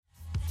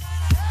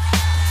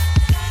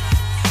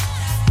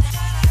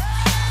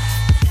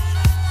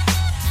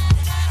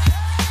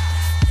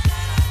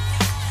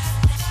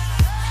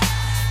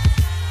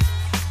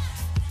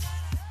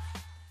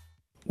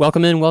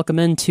Welcome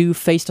in to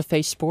Face to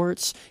Face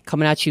Sports,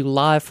 coming at you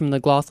live from the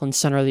McLaughlin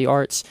Center of the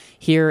Arts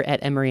here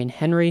at Emory and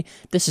Henry.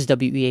 This is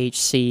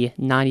WEHC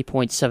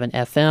 90.7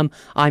 FM.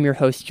 I'm your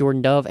host,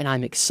 Jordan Dove, and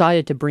I'm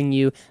excited to bring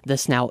you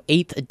this now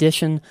 8th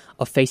edition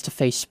of Face to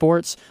Face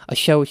Sports, a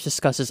show which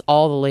discusses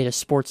all the latest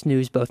sports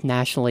news both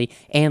nationally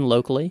and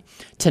locally.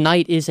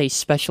 Tonight is a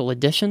special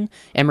edition.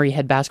 Emory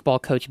head basketball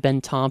coach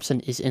Ben Thompson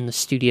is in the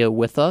studio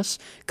with us.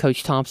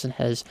 Coach Thompson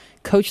has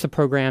coached the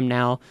program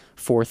now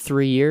for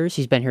 3 years.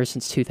 He's been here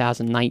since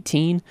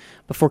 2019.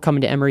 Before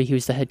coming to Emory, he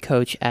was the head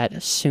coach at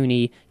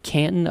SUNY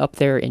Canton up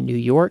there in New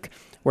York,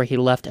 where he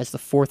left as the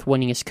 4th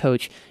winningest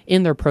coach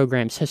in their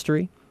program's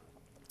history.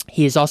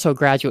 He is also a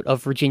graduate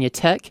of Virginia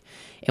Tech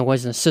and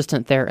was an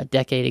assistant there a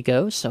decade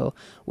ago. So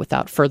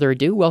without further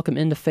ado, welcome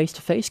into Face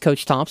to Face.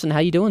 Coach Thompson, how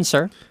you doing,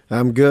 sir?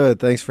 I'm good.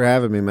 Thanks for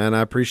having me, man.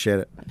 I appreciate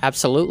it.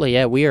 Absolutely.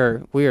 Yeah, we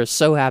are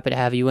so happy to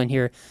have you in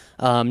here.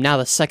 Now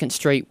the second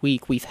straight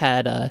week we've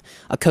had a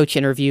coach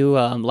interview.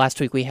 Last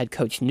week we had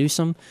Coach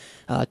Newsom,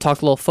 talked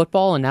a little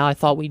football, and now I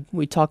thought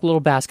we'd talk a little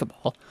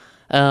basketball.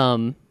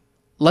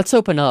 Let's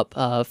open up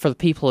for the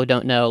people who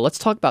don't know. Let's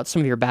talk about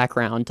some of your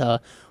background.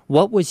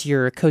 What was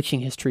your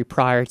coaching history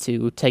prior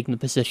to taking the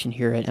position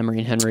here at Emory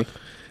and Henry?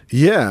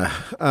 Yeah.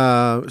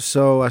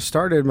 So I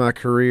started my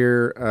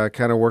career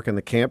kind of working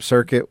the camp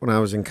circuit when I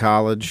was in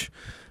college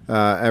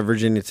at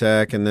Virginia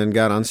Tech, and then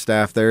got on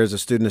staff there as a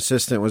student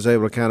assistant, was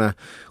able to kind of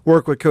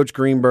work with Coach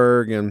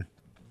Greenberg and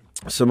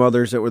some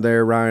others that were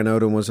there. Ryan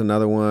Odom was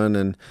another one,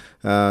 and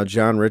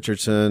John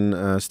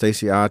Richardson,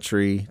 Stacy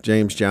Autry,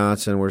 James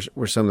Johnson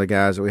were some of the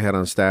guys that we had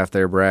on staff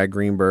there, Brad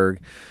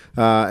Greenberg.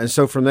 And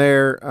so from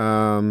there,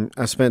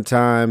 I spent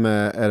time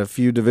at a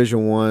few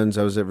Division I's.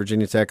 I was at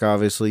Virginia Tech,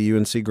 obviously,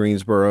 UNC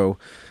Greensboro,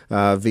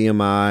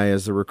 VMI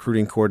as the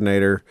recruiting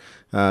coordinator.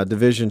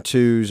 Division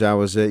II's, I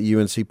was at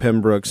UNC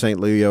Pembroke, St.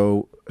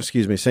 Leo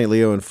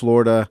in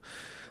Florida.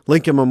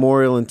 Lincoln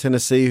Memorial in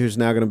Tennessee, who's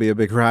now going to be a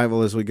big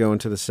rival as we go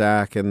into the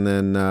SAC, and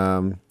then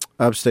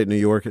upstate New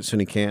York at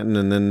SUNY Canton,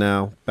 and then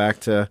now back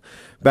to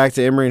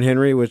Emory and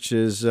Henry, which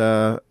is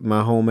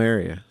my home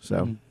area.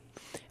 So,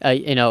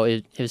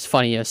 it was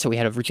funny. So we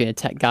had a Virginia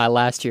Tech guy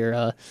last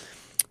year.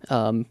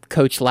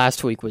 Coach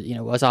last week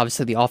was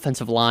obviously the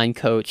offensive line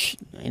coach,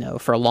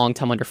 for a long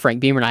time under Frank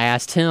Beamer, and I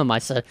asked him. I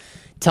said,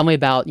 tell me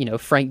about,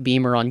 Frank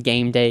Beamer on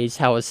game days.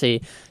 How is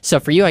he? So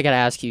for you, I got to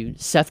ask you,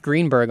 Seth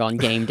Greenberg on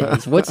game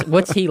days.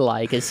 What's he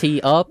like? Is he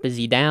up? Is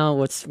he down?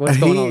 What's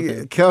going on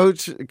with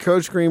him?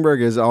 Coach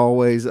Greenberg is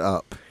always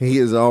up. He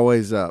is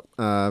always up.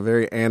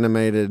 Very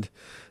animated.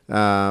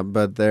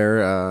 But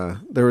there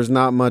was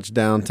not much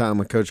downtime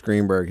with Coach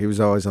Greenberg. He was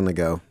always on the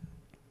go.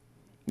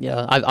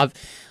 Yeah,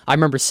 I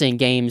remember seeing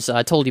games.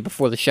 I told you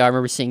before the show. I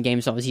remember seeing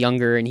games when I was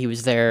younger, and he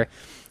was there.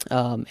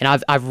 And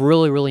I've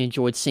really, really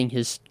enjoyed seeing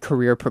his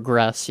career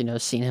progress.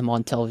 Seeing him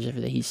on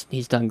television,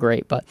 he's done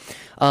great. But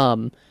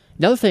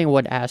another thing I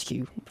would ask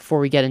you before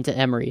we get into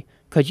Emory,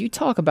 could you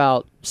talk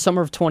about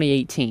summer of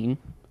 2018?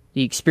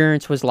 The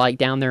experience was like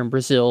down there in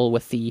Brazil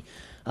with the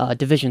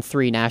Division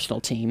III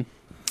national team.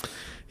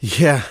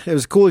 Yeah, it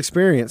was a cool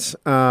experience.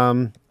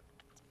 As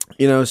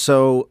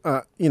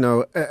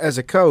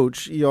a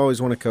coach, you always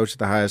want to coach at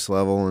the highest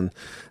level, and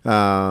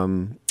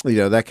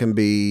that can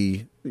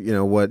be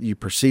what you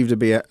perceive to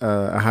be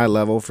a high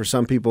level. For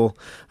some people,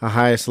 a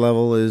highest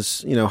level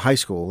is high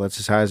school. That's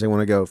as high as they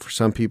want to go. For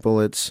some people,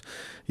 it's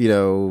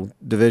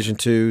Division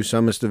II,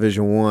 some it's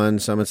Division I,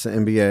 some it's the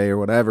NBA or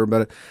whatever.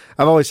 But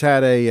I've always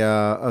had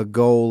a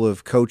goal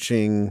of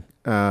coaching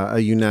a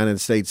United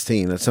States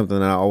team. That's something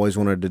that I always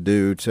wanted to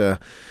do, to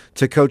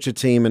coach a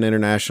team in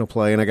international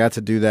play, and I got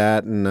to do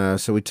that.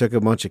 And so we took a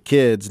bunch of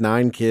kids,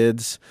 9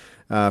 kids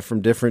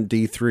from different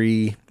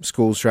D3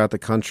 schools throughout the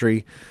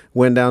country,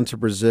 went down to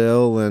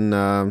Brazil and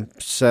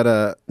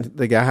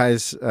the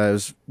guys, it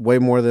was way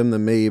more of them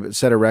than me, but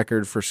set a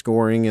record for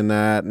scoring in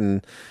that,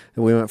 and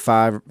we went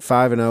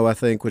 5-0, I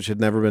think, which had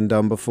never been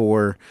done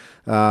before,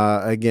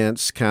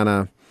 against kind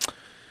of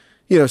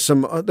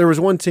there was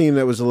one team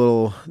that was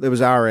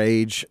our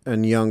age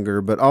and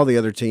younger, but all the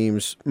other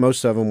teams,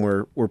 most of them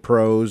were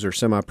pros or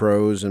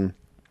semi-pros, and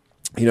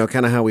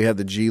kind of how we had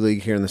the G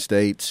League here in the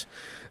States.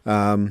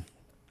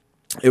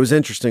 It was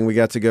interesting. We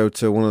got to go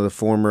to one of the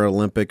former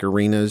Olympic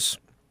arenas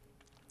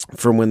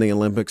from when the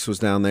Olympics was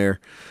down there,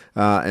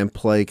 and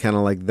play kind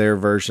of like their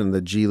version of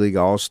the G League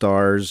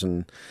All-Stars,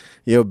 and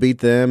beat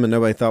them, and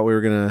nobody thought we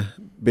were going to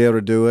be able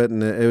to do it,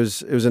 and it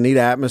was a neat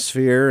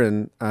atmosphere,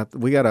 and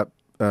we got up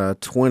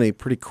 20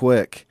 pretty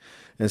quick,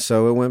 and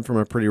so it went from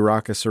a pretty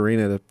raucous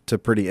arena to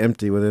pretty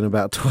empty within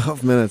about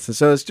 12 minutes. And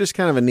so it's just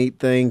kind of a neat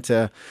thing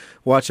to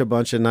watch a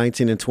bunch of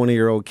 19 and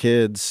 20-year-old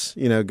kids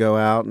go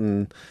out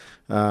and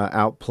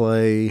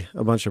outplay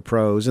a bunch of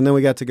pros. And then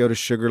we got to go to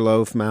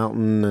Sugarloaf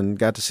Mountain and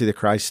got to see the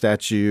Christ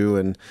statue,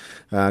 and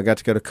got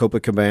to go to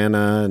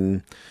Copacabana,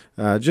 and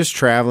just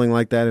traveling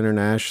like that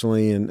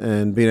internationally,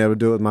 and being able to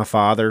do it with my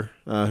father,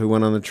 who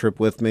went on the trip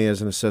with me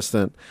as an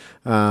assistant,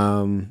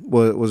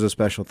 was a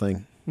special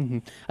thing.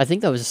 I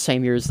think that was the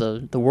same year as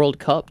the World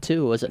Cup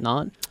too, was it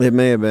not? It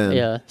may have been.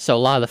 Yeah, so a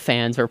lot of the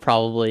fans are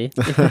probably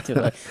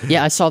into it.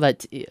 Yeah, I saw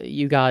that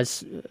you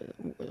guys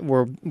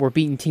were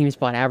beating teams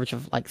by an average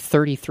of like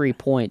 33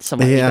 points.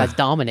 Some of you guys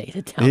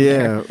dominated down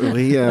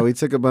there. We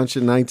took a bunch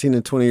of 19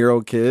 and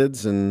 20-year-old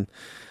kids, and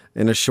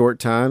in a short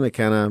time, they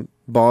kind of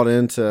bought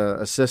into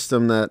a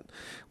system that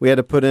we had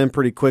to put in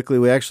pretty quickly.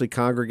 We actually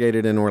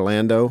congregated in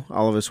Orlando.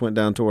 All of us went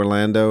down to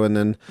Orlando, and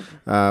then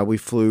we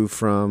flew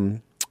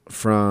from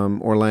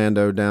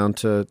Orlando down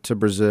to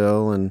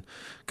Brazil, and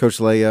Coach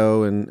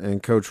Leo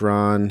and Coach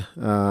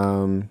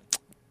Ron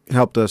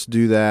helped us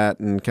do that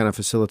and kind of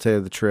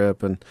facilitated the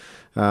trip, and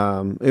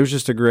it was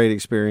just a great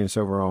experience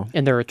overall.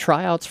 And there are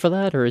tryouts for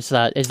that, or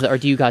or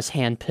do you guys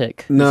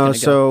handpick? No,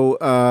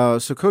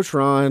 so Coach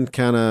Ron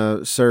kind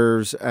of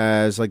serves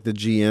as like the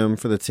GM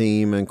for the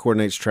team and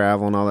coordinates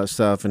travel and all that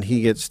stuff, and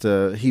he picks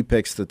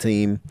the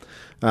team.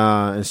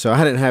 And so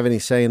I didn't have any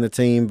say in the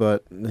team,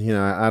 but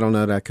I don't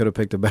know that I could have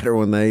picked a better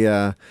one. They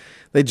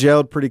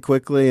gelled pretty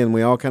quickly, and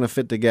we all kind of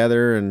fit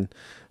together. And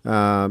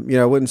I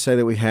wouldn't say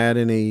that we had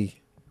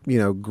any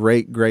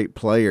great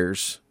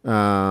players,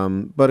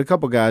 but a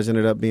couple guys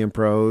ended up being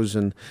pros,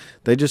 and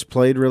they just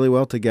played really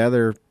well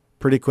together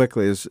pretty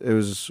quickly. It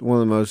was one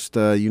of the most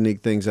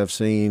unique things I've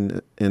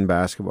seen in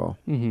basketball.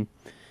 Mm-hmm.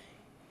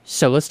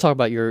 So let's talk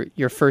about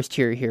your first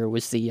year here.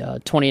 Was the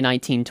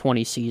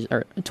 2019-20 season,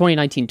 or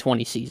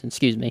 2019-20 season?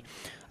 Excuse me.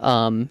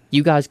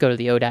 You guys go to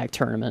the ODAC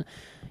tournament.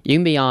 You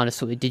can be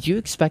honest with me. Did you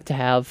expect to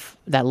have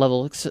that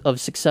level of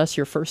success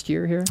your first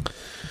year here?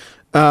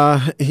 When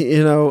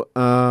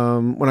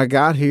I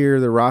got here,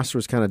 the roster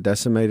was kind of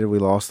decimated. We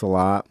lost a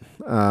lot.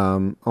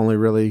 Only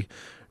really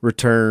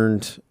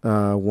returned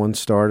one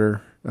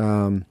starter,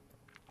 and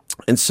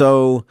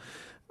so.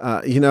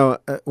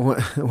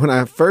 When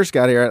I first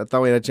got here, I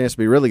thought we had a chance to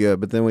be really good,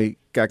 but then we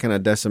got kind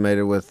of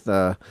decimated with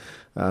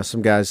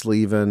some guys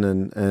leaving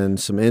and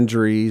some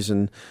injuries.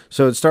 And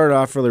so it started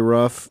off really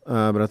rough,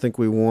 but I think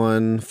we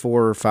won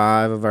 4 or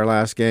 5 of our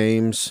last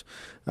games.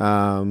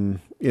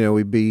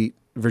 We beat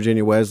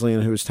Virginia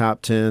Wesleyan, who was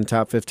top 10,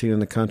 top 15 in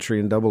the country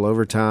in double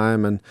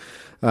overtime. And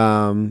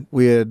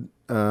we had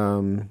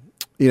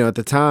at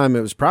the time,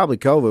 it was probably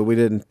COVID. We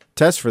didn't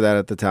test for that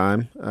at the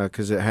time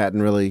because it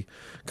hadn't really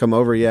come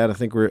over yet. I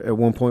think at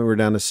one point we were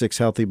down to 6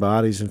 healthy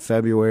bodies in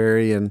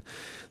February, and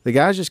the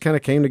guys just kind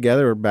of came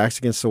together, our backs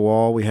against the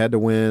wall. We had to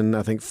win,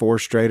 I think, 4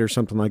 straight or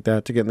something like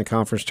that to get in the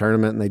conference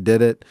tournament, and they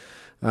did it.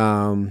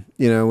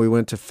 We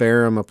went to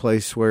Ferrum, a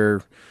place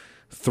where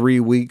 3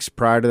 weeks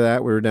prior to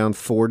that we were down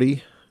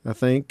 40, I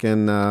think,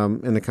 and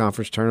in the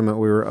conference tournament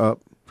we were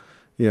up.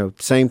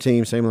 Same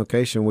team, same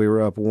location. We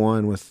were up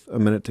 1 with a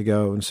minute to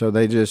go, and so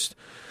they just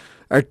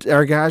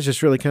our guys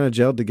just really kind of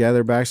gelled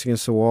together, backs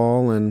against the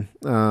wall. And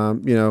I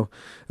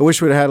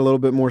wish we'd had a little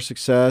bit more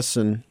success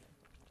and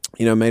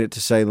made it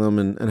to Salem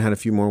and had a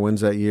few more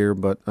wins that year.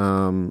 But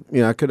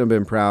I couldn't have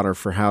been prouder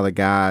for how the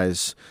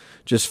guys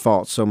just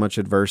fought so much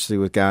adversity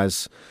with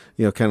guys,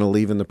 kind of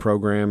leaving the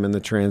program in the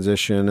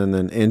transition, and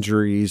then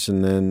injuries.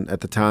 And then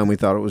at the time we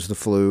thought it was the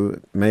flu.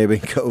 It may have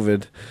been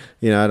COVID.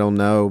 I don't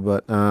know.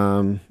 But,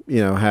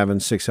 having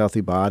 6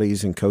 healthy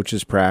bodies and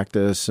coaches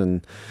practice.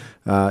 And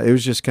it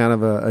was just kind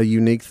of a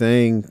unique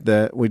thing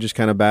that we just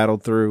kind of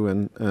battled through.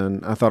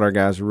 And I thought our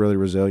guys were really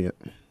resilient.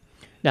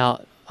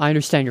 Now, I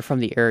understand you're from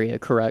the area,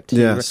 correct?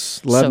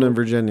 Yes, Lebanon,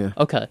 Virginia.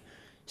 Okay.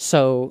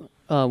 So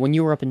when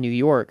you were up in New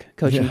York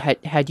coaching,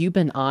 had you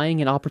been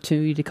eyeing an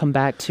opportunity to come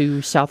back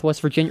to Southwest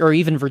Virginia, or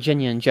even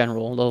Virginia in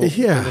general,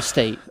 the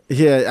state?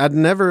 Yeah, I'd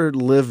never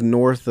lived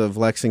north of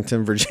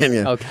Lexington,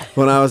 Virginia. Okay.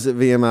 When I was at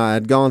VMI,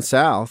 I'd gone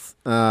south,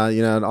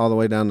 all the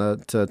way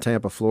down to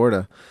Tampa,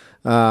 Florida.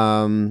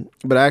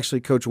 But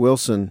actually, Coach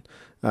Wilson,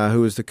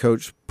 who was the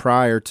coach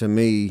prior to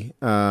me,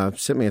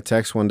 sent me a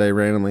text one day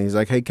randomly. He's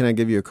like, "Hey, can I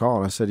give you a call?"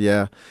 And I said,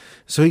 "Yeah."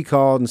 So he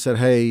called and said,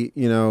 "Hey,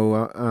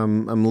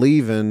 I'm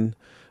leaving,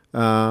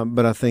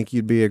 but I think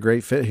you'd be a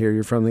great fit here.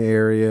 You're from the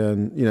area."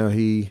 And,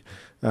 he,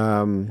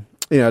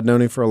 I'd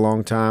known him for a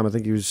long time. I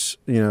think he was,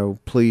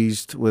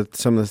 pleased with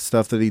some of the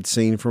stuff that he'd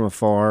seen from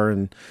afar.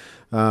 And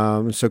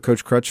so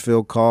Coach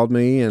Crutchfield called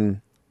me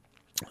and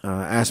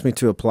asked me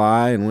to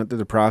apply, and went through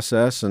the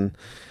process, and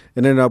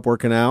it ended up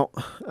working out.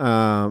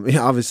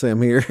 Obviously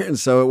I'm here, and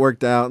so it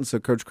worked out. And so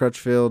Coach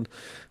Crutchfield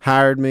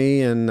hired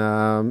me, and,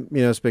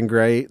 it's been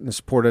great. And the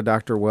support of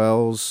Dr.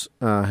 Wells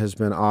has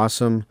been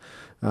awesome.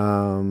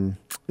 And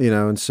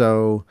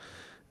so,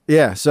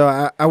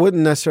 so I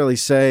wouldn't necessarily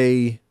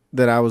say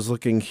that I was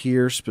looking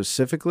here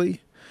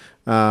specifically.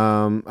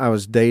 I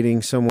was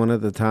dating someone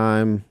at the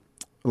time,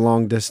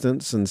 long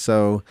distance, and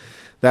so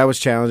that was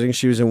challenging.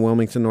 She was in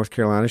Wilmington, North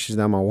Carolina. She's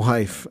now my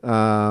wife.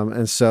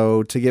 And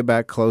so to get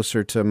back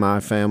closer to my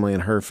family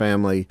and her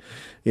family,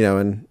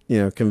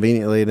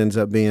 conveniently it ends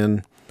up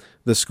being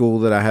the school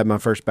that I had my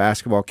first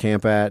basketball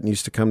camp at, and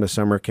used to come to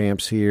summer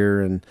camps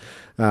here. And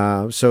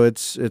so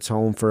it's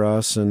home for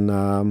us, and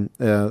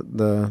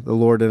the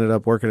Lord ended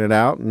up working it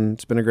out, and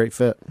it's been a great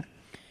fit.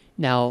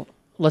 Now,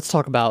 let's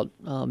talk about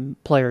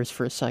players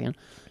for a second.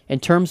 In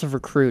terms of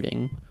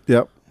recruiting,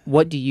 yep.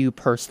 What do you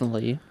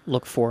personally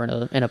look for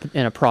in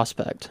a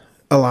prospect?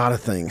 A lot of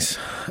things.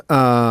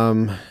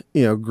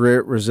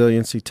 Grit,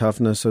 resiliency,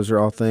 toughness, those are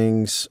all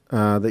things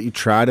that you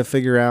try to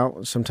figure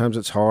out. Sometimes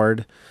it's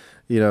hard.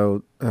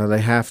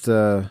 They have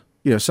to,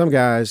 some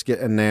guys get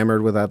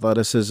enamored with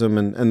athleticism,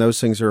 and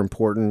those things are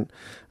important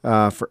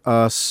for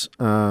us.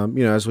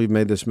 As we've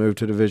made this move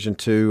to Division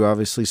II,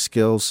 obviously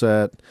skill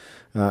set,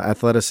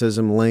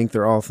 athleticism, length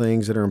are all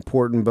things that are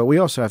important, but we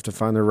also have to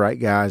find the right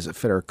guys that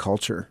fit our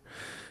culture.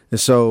 And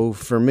so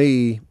for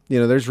me,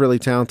 there's really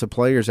talented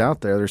players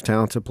out there. There's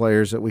talented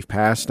players that we've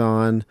passed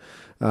on.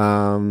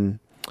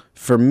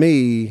 For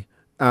me,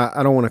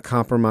 I don't want to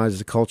compromise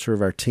the culture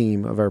of our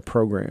team, of our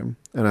program.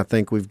 And I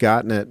think we've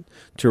gotten it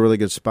to a really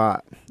good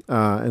spot.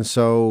 And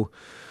so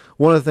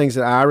one of the things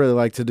that I really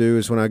like to do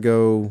is when I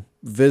go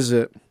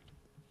visit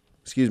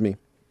kids'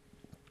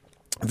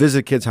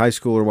 high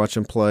school or watch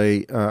them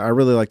play, I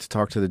really like to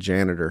talk to the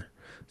janitor.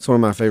 It's one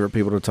of my favorite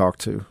people to talk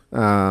to.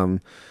 A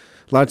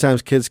lot of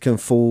times kids can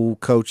fool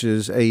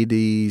coaches,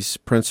 ADs,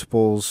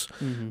 principals,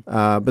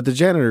 but the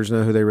janitors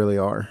know who they really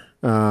are.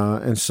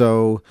 And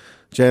so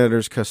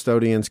janitors,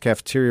 custodians,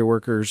 cafeteria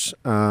workers,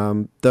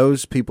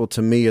 those people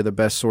to me are the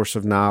best source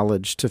of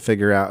knowledge to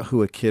figure out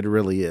who a kid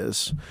really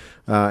is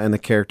and the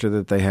character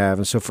that they have.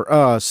 And so for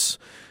us,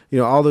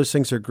 all those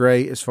things are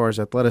great as far as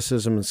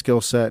athleticism and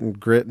skill set and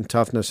grit and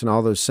toughness and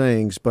all those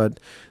things, but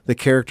the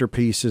character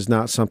piece is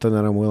not something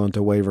that I'm willing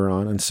to waver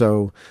on. And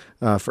so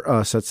for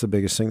us, that's the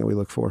biggest thing that we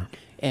look for.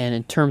 And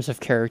in terms of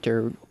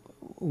character,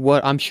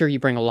 what I'm sure you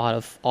bring a lot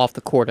of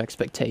off-the-court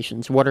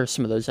expectations. What are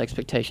some of those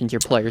expectations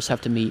your players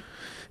have to meet?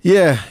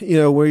 Yeah,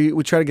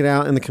 we try to get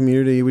out in the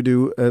community. We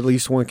do at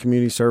least one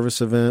community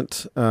service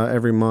event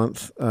every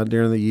month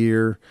during the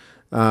year.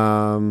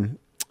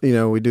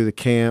 We do the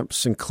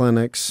camps and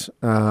clinics,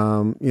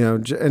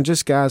 and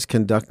just guys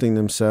conducting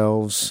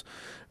themselves,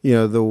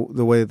 the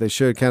way that they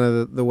should, kind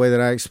of the way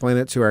that I explain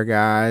it to our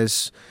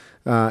guys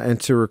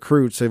and to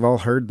recruits. They've all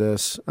heard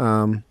this.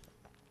 My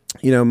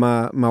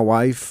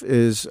wife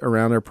is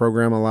around our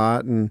program a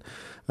lot, and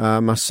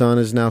my son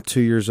is now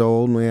 2 years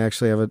old, and we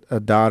actually have a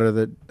daughter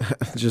that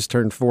just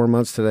turned 4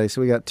 months today.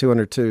 So we got 2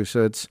 under 2.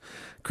 So it's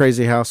a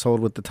crazy household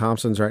with the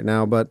Thompsons right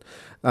now. But,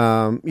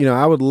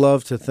 I would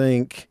love to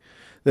think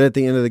that at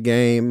the end of the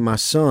game, my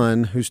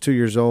son, who's 2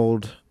 years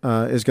old,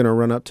 is going to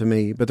run up to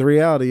me. But the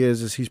reality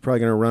is he's probably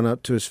going to run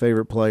up to his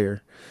favorite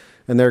player,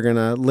 and they're going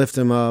to lift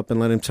him up and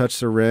let him touch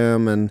the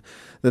rim and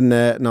the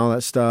net and all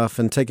that stuff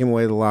and take him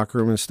away to the locker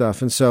room and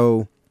stuff. And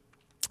so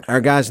our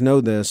guys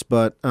know this,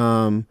 but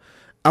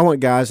I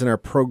want guys in our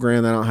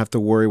program that don't have to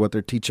worry what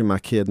they're teaching my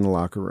kid in the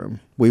locker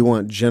room. We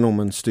want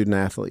gentlemen student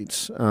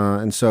athletes.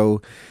 And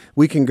so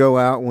we can go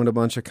out and win a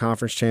bunch of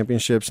conference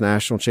championships,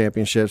 national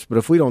championships, but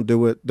if we don't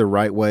do it the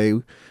right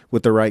way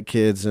with the right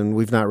kids, then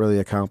we've not really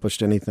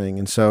accomplished anything.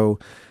 And so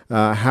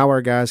how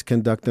our guys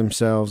conduct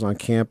themselves on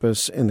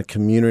campus, in the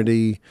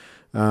community,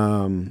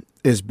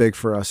 is big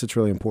for us. It's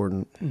really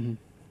important. Mm-hmm.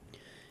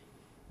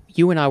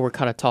 You and I were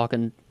kind of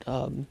talking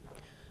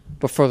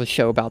before the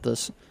show about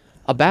this.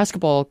 A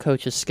basketball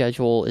coach's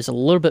schedule is a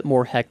little bit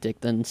more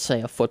hectic than,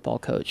 say, a football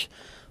coach.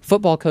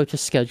 Football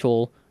coach's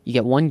schedule, you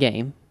get one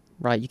game,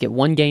 right? You get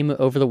one game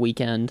over the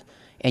weekend,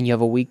 and you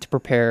have a week to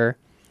prepare,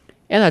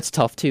 and that's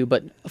tough too.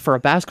 But for a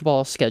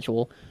basketball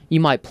schedule, you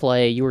might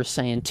play, you were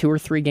saying, 2 or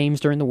 3 games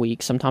during the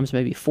week, sometimes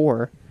maybe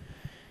 4,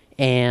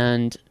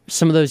 and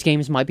some of those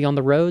games might be on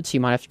the road, so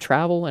you might have to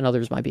travel, and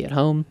others might be at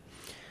home.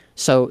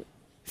 So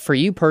for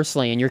you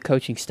personally and your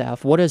coaching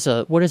staff, what does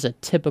a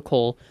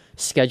typical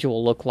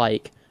schedule look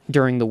like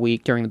during the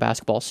week, during the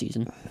basketball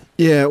season?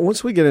 Yeah,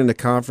 once we get into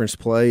conference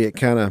play, you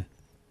can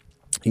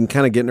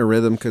kind of get in a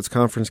rhythm because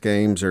conference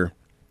games are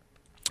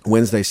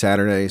Wednesday,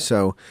 Saturday.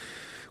 So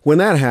when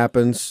that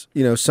happens,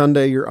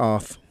 Sunday you're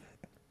off.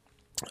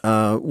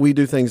 We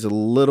do things a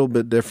little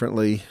bit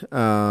differently.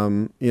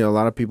 A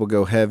lot of people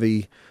go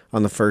heavy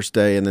on the first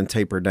day and then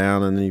taper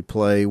down and then you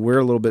play. We're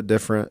a little bit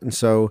different. And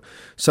so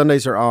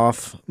Sundays are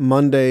off.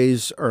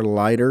 Mondays are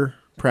lighter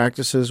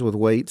practices with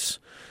weights.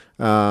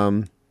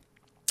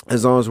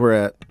 As long as we're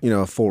at,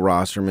 a full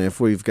roster. I mean, if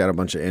we've got a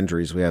bunch of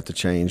injuries, we have to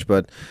change.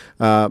 But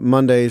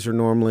Mondays are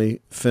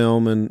normally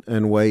film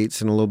and weights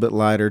and a little bit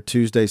lighter.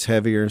 Tuesdays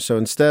heavier. So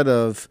instead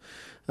of,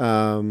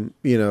 going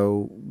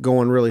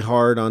really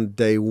hard on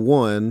day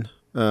one,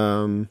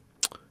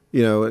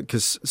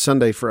 because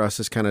Sunday for us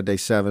is kind of day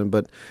 7.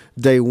 But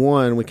day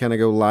 1, we kind of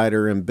go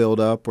lighter and build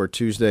up, where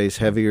Tuesday's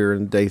heavier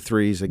and day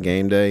 3 is a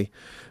game day.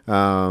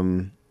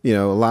 A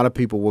lot of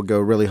people will go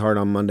really hard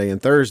on Monday and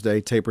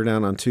Thursday, taper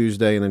down on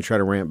Tuesday, and then try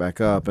to ramp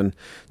back up. And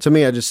to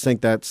me, I just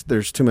think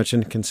there's too much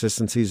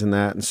inconsistencies in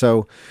that. And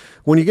so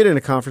when you get into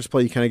conference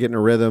play, you kind of get in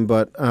a rhythm.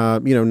 But,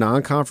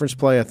 non-conference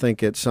play, I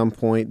think at some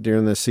point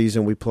during the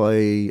season, we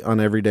play on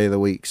every day of the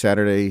week: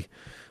 Saturday,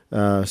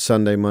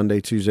 Sunday,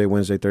 Monday, Tuesday,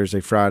 Wednesday, Thursday,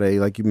 Friday.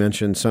 Like you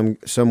mentioned,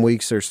 some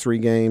weeks there's 3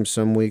 games,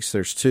 some weeks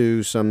there's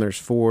 2, some there's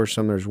 4,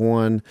 some there's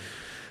 1.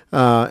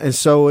 And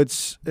so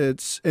it's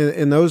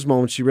in those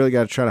moments you really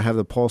got to try to have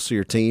the pulse of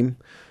your team.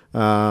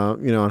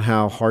 on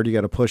how hard you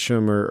got to push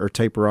them or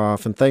taper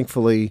off. And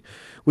thankfully,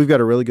 we've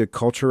got a really good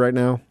culture right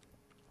now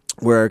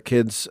where our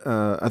kids,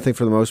 I think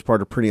for the most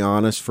part, are pretty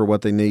honest for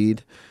what they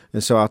need.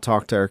 And so I'll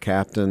talk to our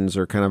captains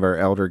or kind of our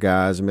elder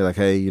guys and be like,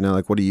 hey,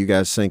 what are you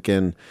guys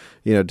thinking?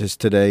 Does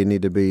today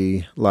need to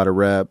be a lot of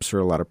reps or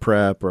a lot of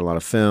prep or a lot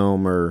of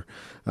film or,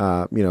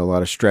 a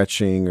lot of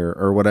stretching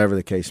or whatever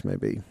the case may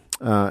be.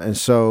 And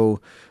so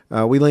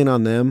we lean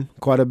on them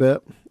quite a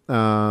bit.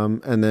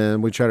 And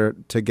then we try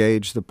to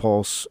gauge the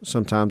pulse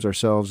sometimes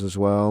ourselves as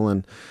well.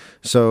 And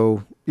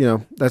so,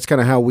 that's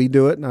kind of how we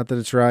do it. Not that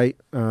it's right.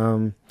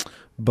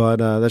 But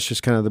that's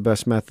just kind of the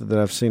best method that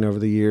I've seen over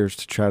the years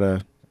to try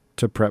to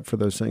prep for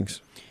those things.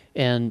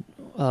 And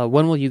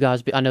when will you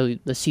guys be? I know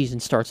the season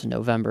starts in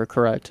November,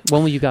 correct?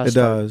 When will you guys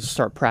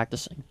start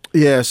practicing?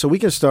 Yeah, so we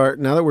can start,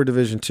 now that we're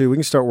Division II, we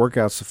can start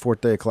workouts the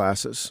fourth day of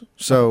classes.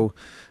 So,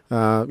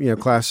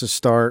 classes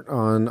start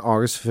on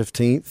August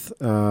 15th.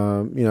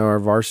 Our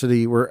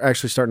varsity, we're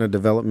actually starting a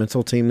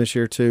developmental team this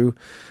year too,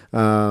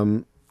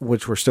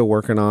 which we're still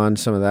working on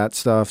some of that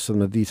stuff,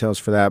 some of the details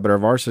for that. But our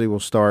varsity will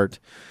start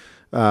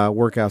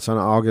workouts on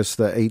August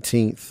the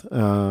 18th,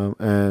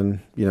 and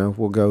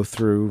we'll go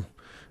through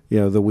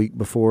the week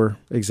before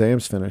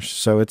exams finish.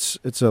 So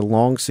it's a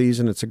long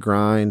season. It's a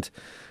grind.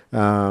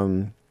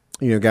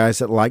 Guys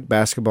that like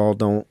basketball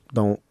don't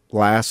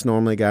last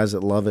normally. Guys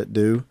that love it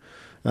do,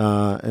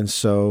 and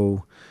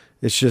so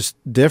it's just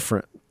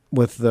different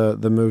with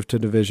the move to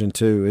Division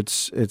II.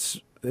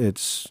 It's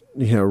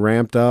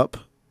ramped up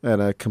at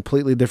a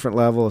completely different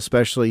level,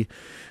 especially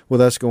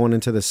with us going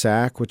into the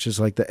SAC, which is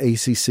like the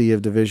ACC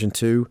of Division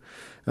II.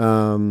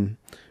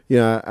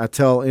 I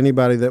tell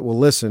anybody that will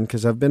listen,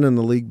 because I've been in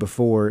the league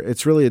before,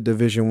 it's really a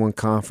Division I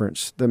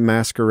conference that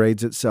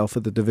masquerades itself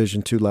at the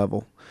Division II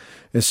level.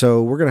 And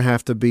so we're going to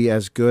have to be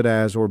as good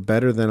as or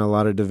better than a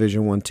lot of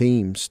Division I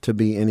teams to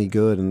be any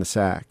good in the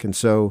SAC. And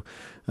so,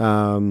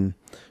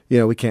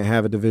 we can't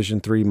have a Division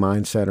III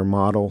mindset or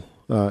model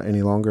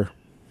any longer.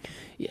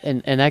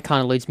 And that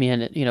kind of leads me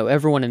in,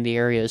 everyone in the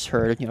area has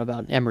heard,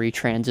 about Emory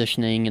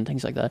transitioning and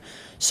things like that.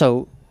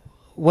 So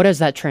what does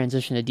that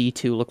transition to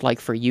D2 look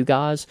like for you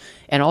guys?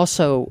 And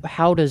also,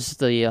 how do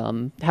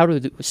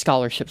the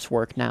scholarships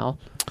work now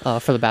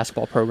for the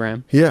basketball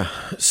program? Yeah.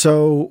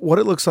 So what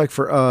it looks like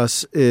for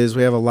us is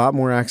we have a lot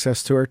more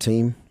access to our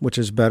team, which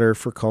is better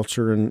for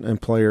culture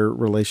and player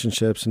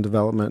relationships and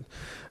development.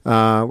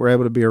 We're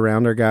able to be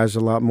around our guys a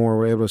lot more.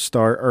 We're able to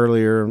start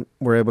earlier.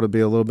 We're able to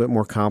be a little bit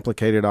more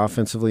complicated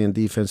offensively and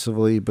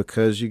defensively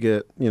because you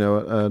get,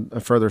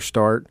 a further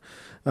start.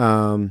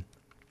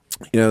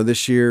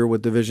 This year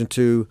with Division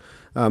II,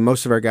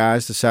 most of our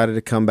guys decided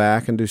to come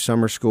back and do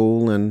summer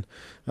school and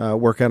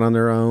work out on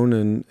their own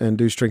and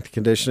do strength and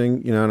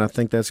conditioning, and I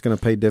think that's going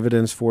to pay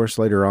dividends for us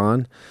later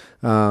on.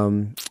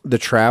 The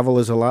travel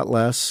is a lot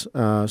less.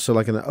 So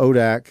like in the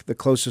ODAC, the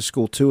closest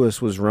school to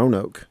us was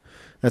Roanoke.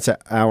 That's an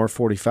hour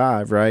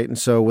 45, right? And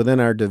so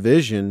within our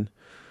division,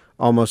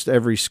 almost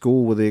every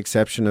school with the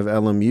exception of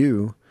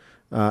LMU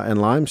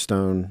and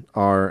Limestone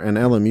and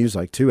LMU's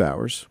like 2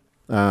 hours.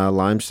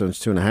 Limestone's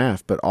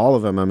 2.5, but all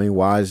of them,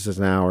 Wise is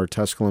an hour,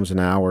 Tusculum's an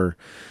hour,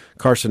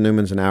 Carson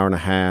Newman's an hour and a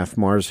half,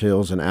 Mars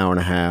Hill's an hour and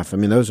a half.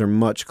 Those are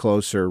much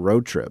closer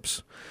road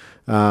trips.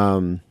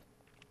 Not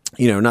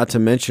to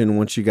mention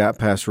once you got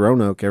past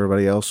Roanoke,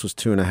 everybody else was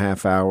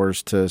 2.5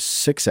 hours to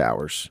 6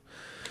 hours.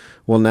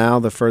 Well, now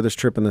the furthest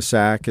trip in the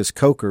SAC is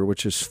Coker,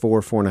 which is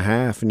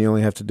 4.5, and you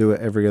only have to do it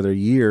every other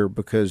year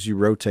because you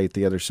rotate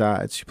the other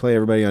sides. You play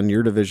everybody on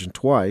your division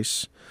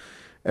twice,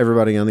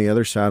 everybody on the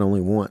other side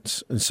only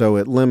once. And so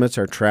it limits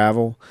our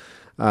travel.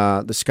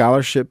 The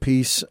scholarship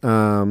piece,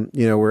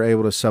 we're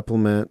able to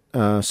supplement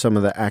some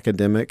of the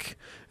academic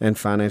and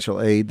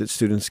financial aid that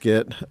students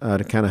get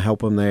to kind of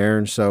help them there.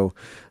 And so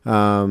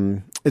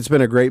it's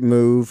been a great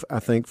move,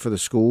 I think, for the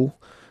school.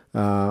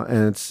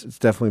 And it's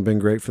definitely been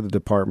great for the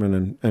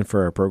department and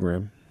for our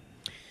program.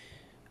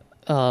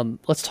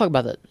 Let's talk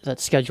about that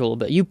schedule a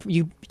bit.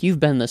 You've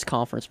been in this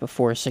conference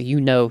before, so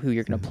you know who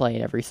you're going to play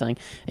and everything.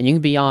 And you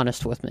can be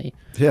honest with me.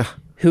 Yeah.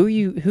 Who are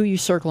you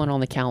circling on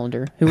the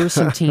calendar? Who are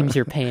some teams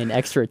you're paying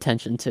extra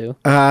attention to?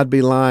 I'd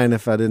be lying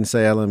if I didn't say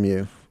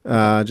LMU.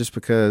 Just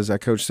because I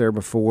coached there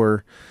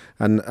before,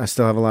 and I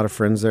still have a lot of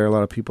friends there, a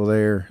lot of people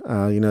there.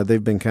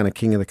 They've been kind of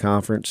king of the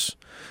conference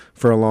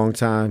for a long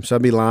time. So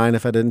I'd be lying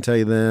if I didn't tell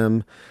you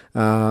them.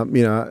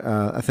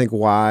 I think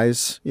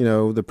Wise,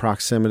 the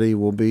proximity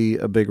will be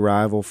a big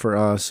rival for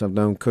us. I've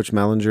known Coach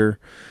Mellinger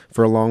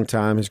for a long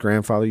time. His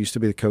grandfather used to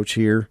be the coach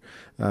here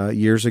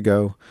years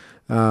ago.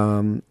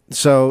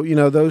 So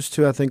those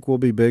two I think will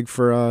be big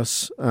for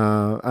us.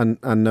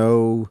 I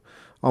know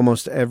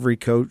almost every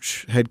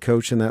head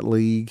coach in that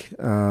league.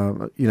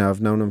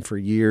 I've known them for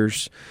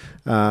years.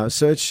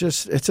 So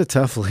it's a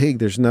tough league.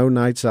 There's no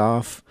nights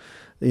off.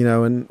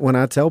 And when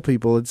I tell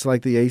people it's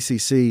like the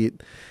ACC,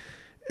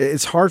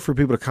 it's hard for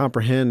people to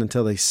comprehend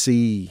until they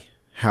see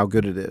how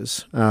good it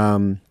is.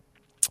 I'm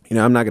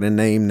not going to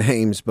name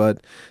names,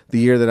 but the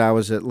year that I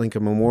was at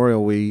Lincoln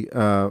Memorial, we at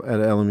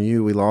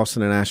LMU, we lost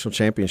in a national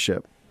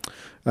championship.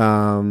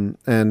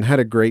 and had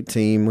a great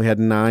team. We had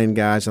 9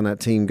 guys on that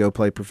team go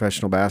play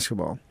professional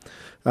basketball.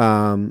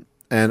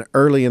 And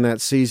early in that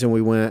season,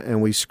 we went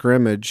and we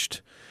scrimmaged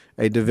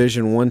a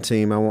Division I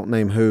team, I won't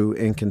name who,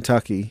 in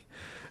Kentucky,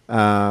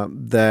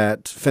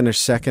 that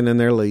finished second in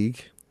their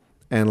league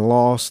and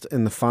lost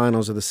in the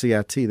finals of the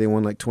CIT. They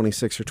won like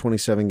 26 or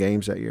 27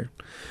 games that year.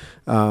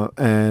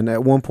 And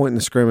at one point in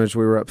the scrimmage,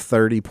 we were up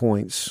 30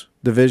 points.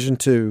 Division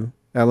II,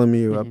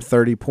 LMU, up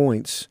 30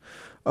 points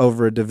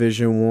over a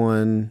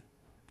Division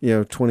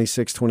I,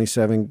 26,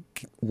 27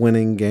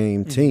 winning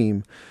game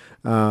team.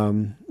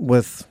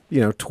 With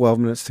 12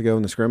 minutes to go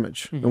in the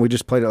scrimmage, and we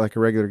just played it like a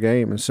regular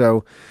game. And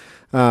so,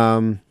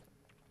 I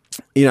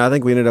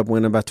think we ended up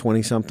winning by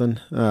 20 something.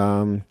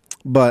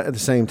 But at the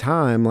same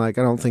time, like,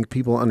 I don't think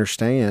people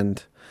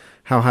understand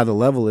how high the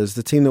level is.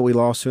 The team that we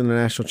lost to in the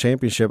national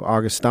championship,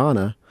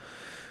 Augustana,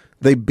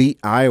 they beat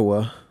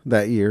Iowa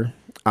that year.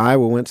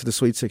 Iowa went to the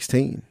Sweet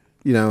 16.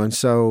 And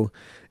so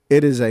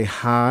it is a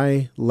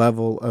high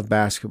level of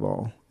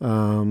basketball.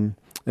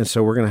 And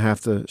so we're going to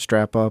have to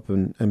strap up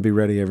and be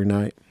ready every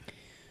night.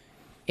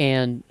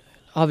 And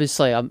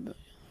obviously,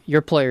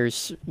 your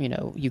players,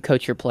 you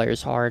coach your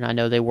players hard, and I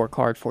know they work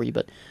hard for you,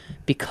 but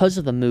because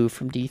of the move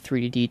from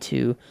D3 to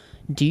D2,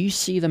 do you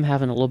see them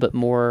having a little bit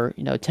more,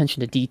 attention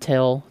to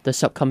detail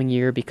this upcoming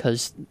year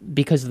because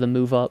of the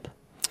move up?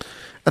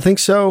 I think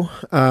so.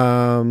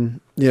 A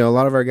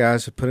lot of our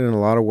guys have put in a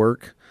lot of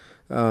work.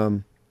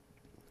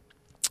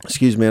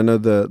 Excuse me. I know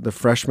the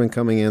freshmen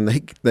coming in,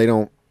 they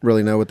don't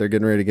really know what they're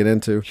getting ready to get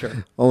into.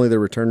 Sure. Only the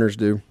returners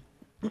do.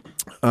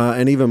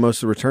 And even most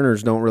of the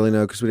returners don't really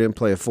know because we didn't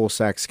play a full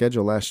sack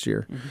schedule last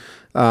year.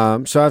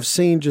 So I've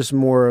seen just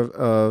more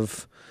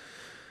of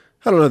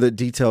I don't know that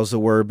detail's the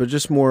word, but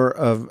just more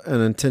of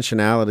an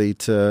intentionality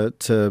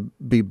to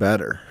be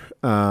better.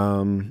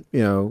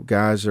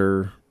 Guys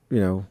are,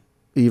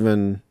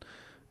 even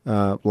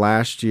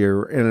last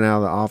year in and out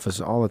of the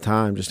office all the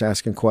time, just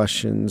asking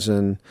questions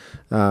and,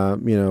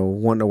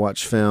 wanting to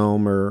watch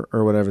film or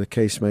whatever the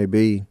case may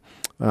be.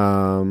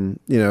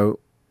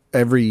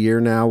 Every year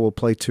now we'll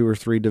play 2 or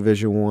 3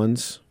 Division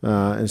I's.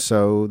 And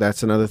so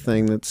that's another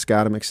thing that's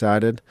got them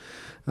excited.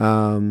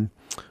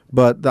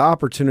 But the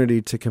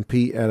opportunity to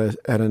compete at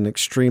an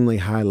extremely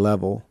high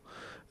level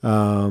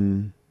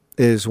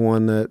is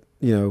one that,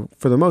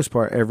 for the most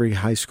part, every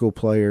high school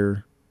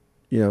player,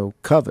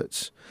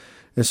 covets.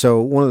 And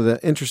so one of the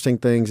interesting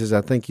things is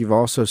I think we've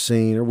also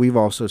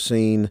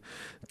seen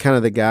kind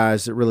of the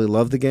guys that really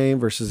love the game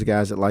versus the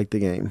guys that like the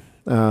game.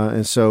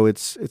 And so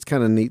it's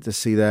kind of neat to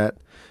see that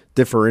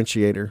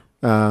differentiator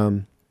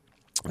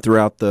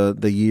throughout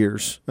the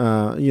years.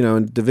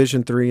 In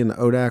Division III and the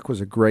ODAC was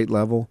a great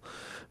level.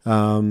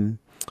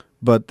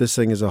 But this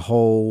thing is a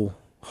whole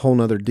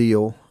nother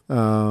deal.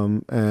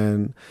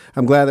 And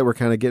I'm glad that we're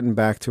kind of getting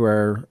back to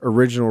our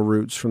original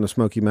roots from the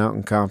Smoky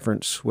Mountain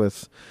Conference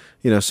with,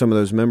 some of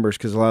those members,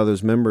 because a lot of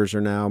those members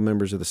are now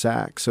members of the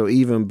SAC. So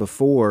even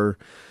before,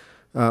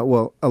 a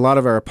lot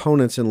of our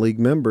opponents and league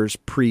members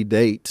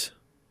predate,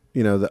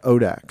 the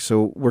ODAC.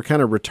 So we're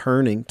kind of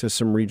returning to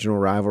some regional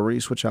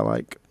rivalries, which I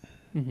like.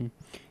 Mm-hmm.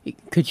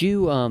 Could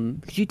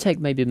you take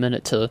maybe a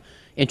minute to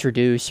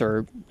introduce,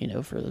 or,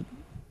 for the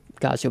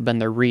guys who've been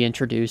there,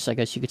 reintroduce, I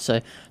guess you could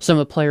say, some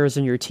of the players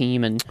in your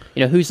team, and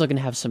who's looking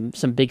to have some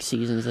big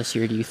seasons this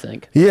year, do you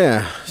think?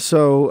 Yeah.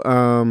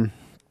 So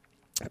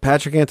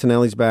Patrick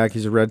Antonelli's back.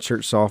 He's a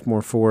redshirt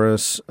sophomore for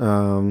us.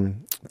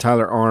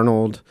 Tyler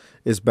Arnold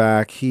is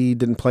back. He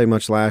didn't play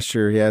much last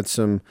year. He had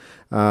some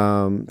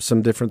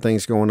different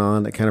things going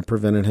on that kind of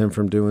prevented him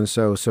from doing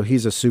so. So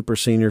he's a super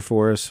senior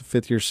for us,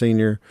 5th-year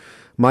senior.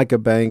 Micah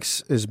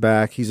Banks is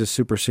back. He's a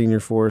super senior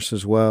for us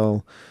as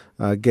well.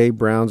 Gabe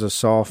Brown's a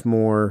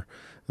sophomore.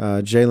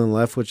 Jalen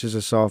Leftwich is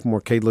a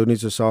sophomore. Cade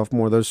Looney's a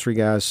sophomore. Those 3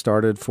 guys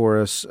started for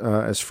us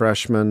as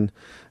freshmen.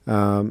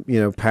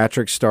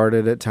 Patrick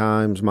started at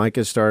times.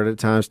 Micah started at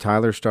times.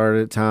 Tyler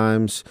started at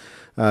times.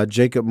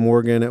 Jacob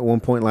Morgan at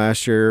one point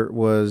last year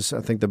was,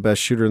 I think, the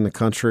best shooter in the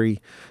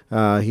country.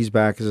 He's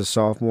back as a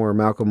sophomore.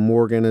 Malcolm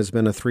Morgan has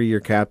been a 3-year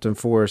captain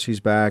for us. He's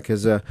back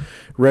as a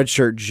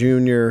redshirt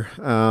junior.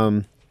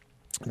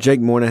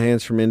 Jake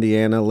Moynihan's from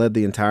Indiana, led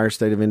the entire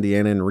state of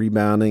Indiana in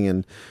rebounding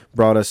and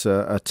brought us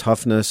a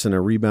toughness and a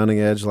rebounding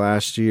edge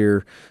last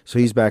year. So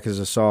he's back as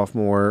a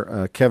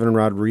sophomore. Kevin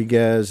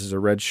Rodriguez is a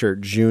redshirt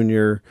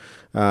junior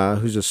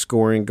who's a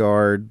scoring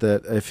guard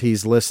that, if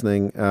he's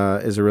listening,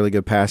 is a really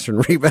good passer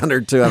and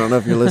rebounder too. I don't know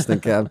if you're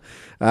listening, Kev.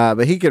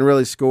 But he can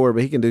really score,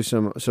 but he can do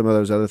some of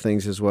those other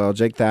things as well.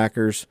 Jake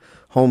Thacker's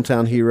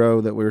hometown hero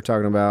that we were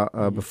talking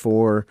about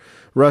before.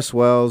 Russ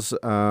Wells,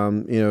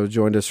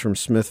 joined us from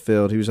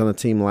Smithfield. He was on the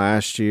team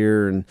last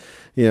year, and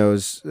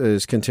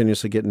is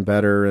continuously getting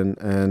better.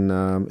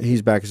 And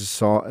he's back as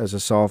a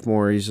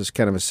sophomore. He's just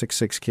kind of a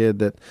 6'6" kid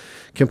that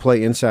can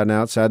play inside and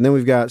outside. And then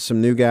we've got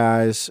some new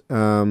guys.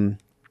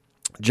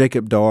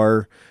 Jacob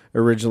Dar,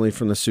 originally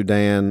from the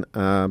Sudan,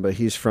 but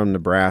he's from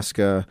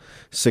Nebraska,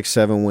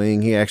 6'7"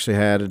 wing. He actually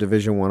had a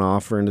Division I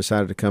offer and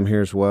decided to come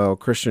here as well.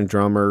 Christian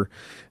Drummer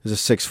is a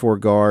 6'4"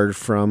 guard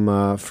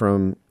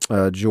from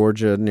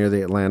Georgia, near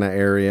the Atlanta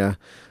area.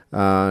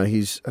 I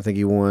think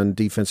he won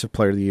Defensive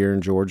Player of the Year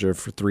in Georgia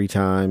for 3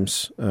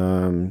 times,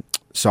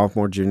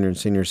 sophomore, junior, and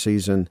senior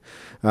season.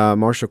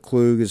 Marshall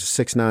Klug is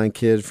a 6'9"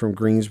 kid from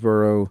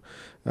Greensboro,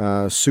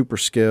 super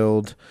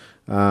skilled.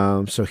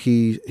 So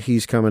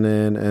he's coming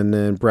in, and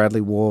then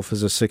Bradley Wolf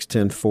is a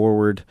 6'10"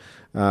 forward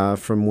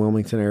from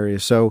Wilmington area.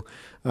 So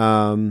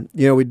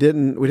we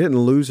didn't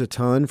lose a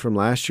ton from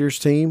last year's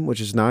team, which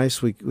is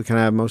nice. We kind of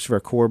have most of our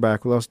core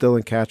back. We lost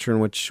Dylan Catron,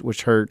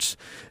 which hurts,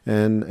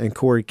 and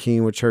Corey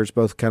Keene, which hurts.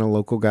 Both kind of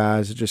local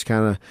guys that just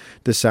kind of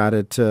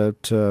decided to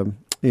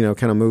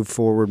kind of move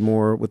forward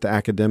more with the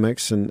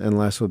academics and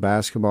less with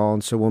basketball.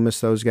 And so we'll miss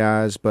those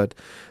guys, but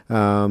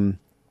the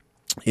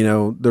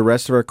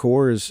rest of our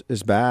core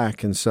is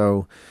back, and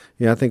so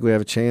I think we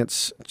have a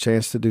chance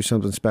to do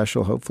something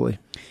special, hopefully.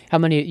 How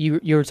many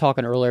you were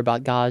talking earlier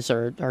about guys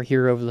are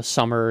here over the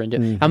summer,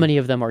 and how many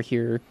of them are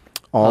here?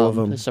 All of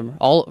them this summer.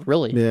 All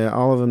really? Yeah,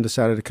 all of them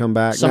decided to come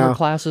back. Summer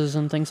classes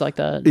and things like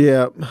that.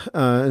 Yeah,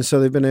 and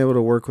so they've been able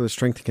to work with a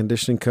strength and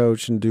conditioning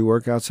coach and do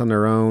workouts on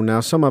their own.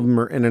 Now some of them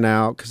are in and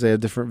out because they have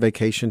different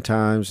vacation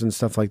times and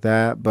stuff like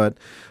that. But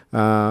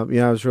I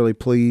was really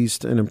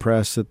pleased and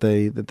impressed that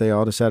they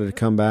all decided to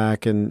come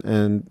back,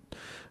 and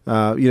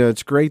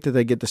it's great that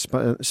they get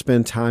to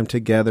spend time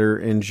together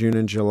in June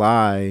and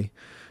July.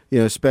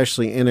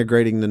 Especially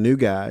integrating the new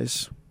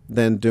guys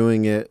than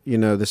doing it,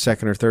 the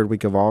second or third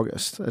week of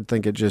August. I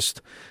think it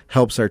just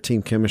helps our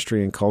team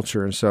chemistry and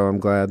culture, and so I'm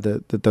glad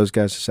that those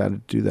guys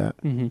decided to do that.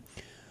 Mm-hmm.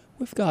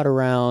 We've got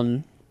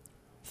around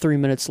 3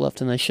 minutes left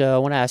in the show. I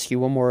want to ask you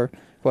one more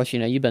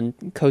question. You've been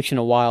coaching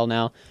a while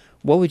now.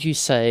 What would you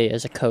say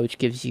as a coach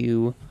gives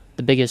you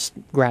the biggest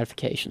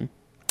gratification?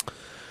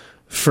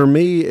 For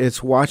me,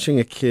 it's watching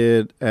a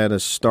kid at a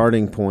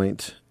starting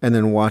point and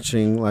then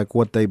watching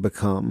what they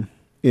become.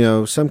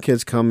 Some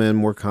kids come in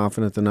more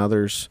confident than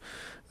others,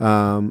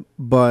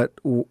 but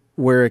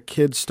where a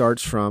kid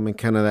starts from and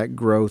kind of that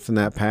growth and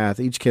that path,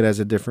 each kid has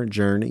a different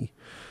journey,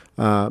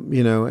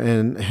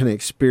 and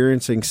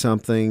experiencing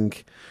something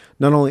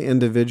not only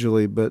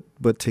individually but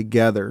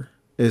together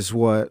is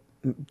what,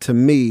 to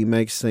me,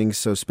 makes things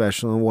so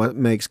special and what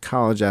makes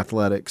college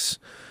athletics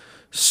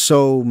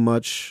so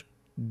much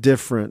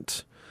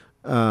different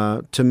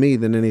to me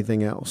than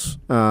anything else.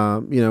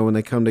 When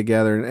they come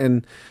together,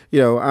 and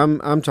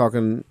I'm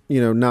talking,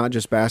 not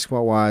just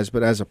basketball wise,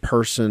 but as a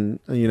person,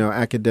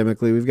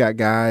 academically, we've got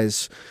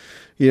guys,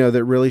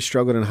 that really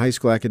struggled in high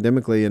school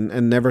academically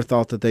and never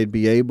thought that they'd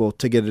be able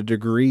to get a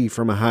degree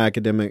from a high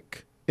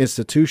academic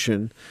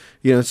institution.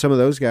 Some of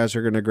those guys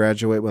are going to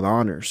graduate with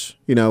honors,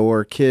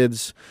 or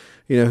kids,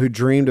 who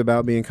dreamed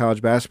about being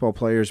college basketball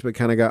players, but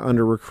kind of got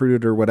under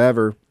recruited or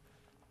whatever,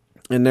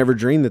 and never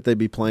dreamed that they'd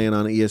be playing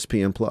on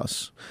ESPN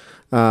Plus,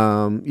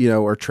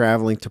 or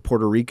traveling to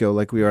Puerto Rico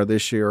like we are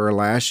this year, or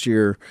last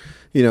year,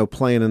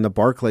 playing in the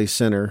Barclays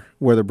Center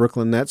where the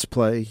Brooklyn Nets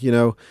play.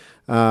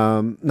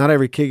 Not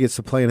every kid gets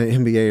to play in an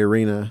NBA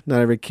arena.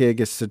 Not every kid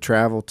gets to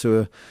travel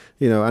to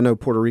I know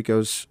Puerto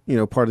Rico's,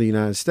 part of the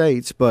United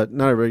States, but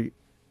not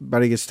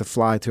everybody gets to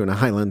fly to an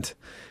island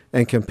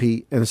and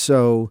compete. And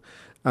so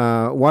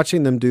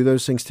watching them do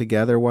those things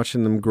together,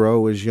 watching them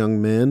grow as young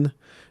men,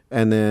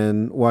 and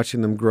then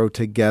watching them grow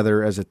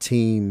together as a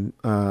team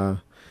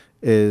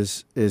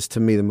is to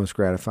me the most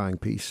gratifying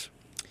piece.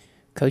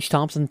 Coach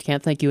Thompson,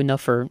 can't thank you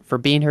enough for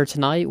being here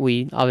tonight.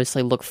 We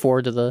obviously look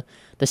forward to the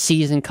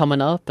season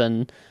coming up,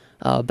 and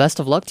best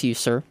of luck to you,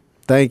 sir.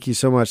 Thank you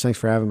so much. Thanks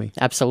for having me.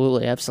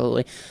 Absolutely,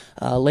 absolutely.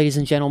 Ladies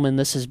and gentlemen,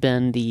 this has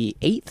been the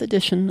 8th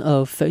edition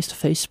of Face to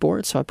Face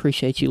Sports, so I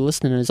appreciate you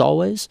listening as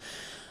always.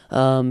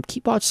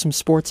 Keep watching some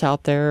sports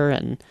out there,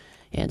 and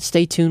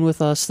stay tuned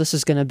with us. This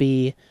is going to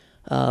be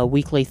a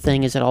weekly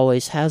thing, as it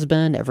always has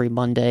been, every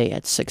Monday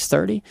at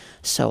 6:30.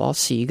 So I'll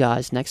see you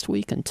guys next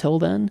week. Until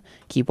then,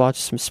 keep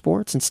watching some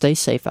sports and stay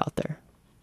safe out there.